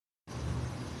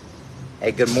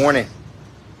Hey, good morning.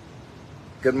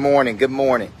 Good morning. Good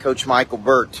morning. Coach Michael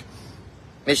Burt.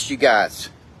 Missed you guys.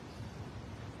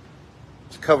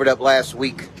 Was covered up last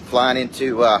week flying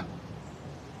into,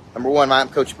 number one, I'm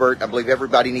Coach Burt. I believe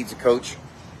everybody needs a coach.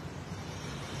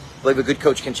 I believe a good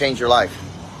coach can change your life.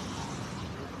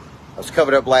 I was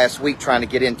covered up last week trying to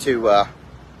get into,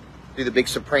 do the big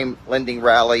Supreme Lending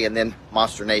Rally and then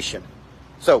Monster Nation.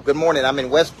 So, good morning. I'm in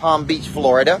West Palm Beach,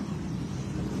 Florida.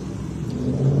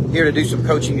 Here to do some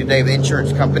coaching today with the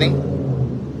insurance company.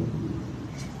 And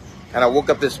I woke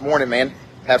up this morning, man,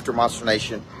 after Monster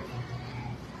Nation,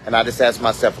 and I just asked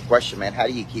myself a question, man. How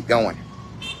do you keep going?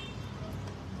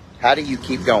 How do you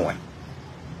keep going?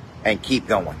 And keep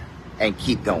going. And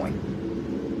keep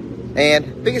going.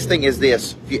 And biggest thing is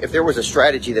this. If there was a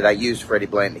strategy that I used, Freddie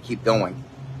Bland, to keep going,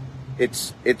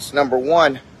 it's number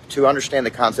one, to understand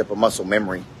the concept of muscle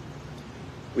memory.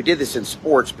 We did this in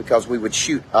sports because we would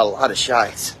shoot a lot of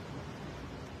shots.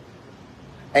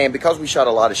 And because we shot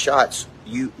a lot of shots,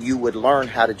 you would learn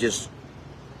how to just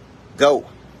go,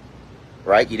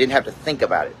 right? You didn't have to think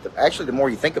about it. Actually, the more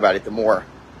you think about it, the more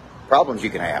problems you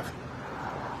can have.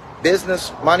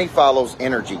 Business, money follows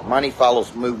energy. Money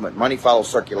follows movement. Money follows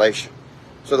circulation.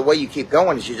 So the way you keep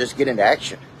going is you just get into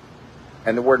action.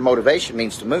 And the word motivation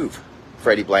means to move,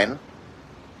 Freddie Bland.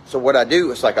 So what I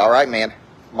do, it's like, all right, man,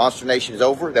 Monster Nation is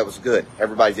over. That was good.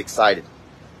 Everybody's excited.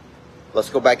 Let's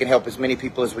go back and help as many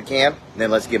people as we can. And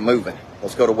then let's get moving.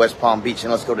 Let's go to West Palm Beach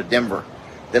and let's go to Denver.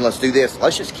 Then let's do this.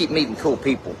 Let's just keep meeting cool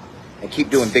people and keep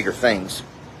doing bigger things.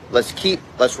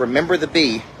 Let's remember the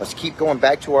B. Let's keep going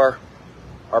back to our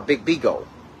big B goal.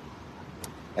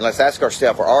 And let's ask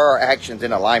ourselves, are our actions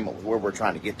in alignment with where we're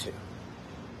trying to get to?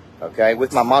 Okay,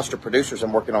 with my monster producers,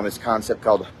 I'm working on this concept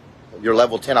called your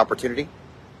level 10 opportunity.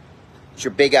 It's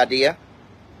your big idea.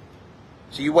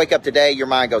 So you wake up today, your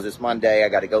mind goes, it's Monday, I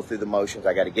got to go through the motions,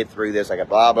 I got to get through this, I got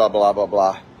blah, blah, blah, blah,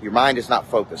 blah. Your mind is not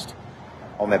focused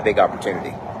on that big opportunity.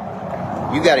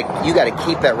 You got to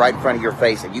keep that right in front of your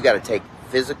face, and you got to take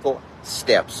physical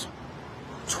steps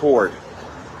toward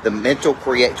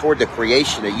toward the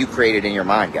creation that you created in your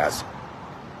mind, guys.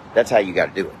 That's how you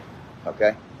got to do it,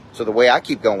 okay? So the way I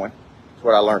keep going is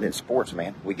what I learned in sports,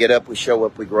 man. We get up, we show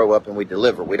up, we grow up, and we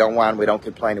deliver. We don't whine, we don't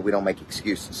complain, and we don't make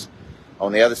excuses.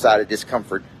 On the other side of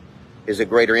discomfort is a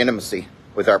greater intimacy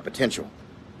with our potential.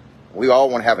 We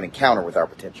all want to have an encounter with our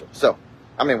potential. So,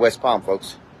 I'm in West Palm,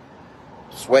 folks.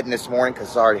 Sweating this morning because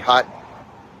it's already hot.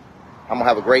 I'm going to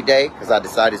have a great day because I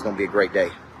decided it's going to be a great day.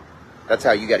 That's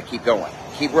how you got to keep going.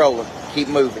 Keep rolling, keep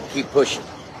moving, keep pushing.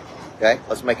 Okay?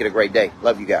 Let's make it a great day.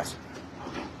 Love you guys.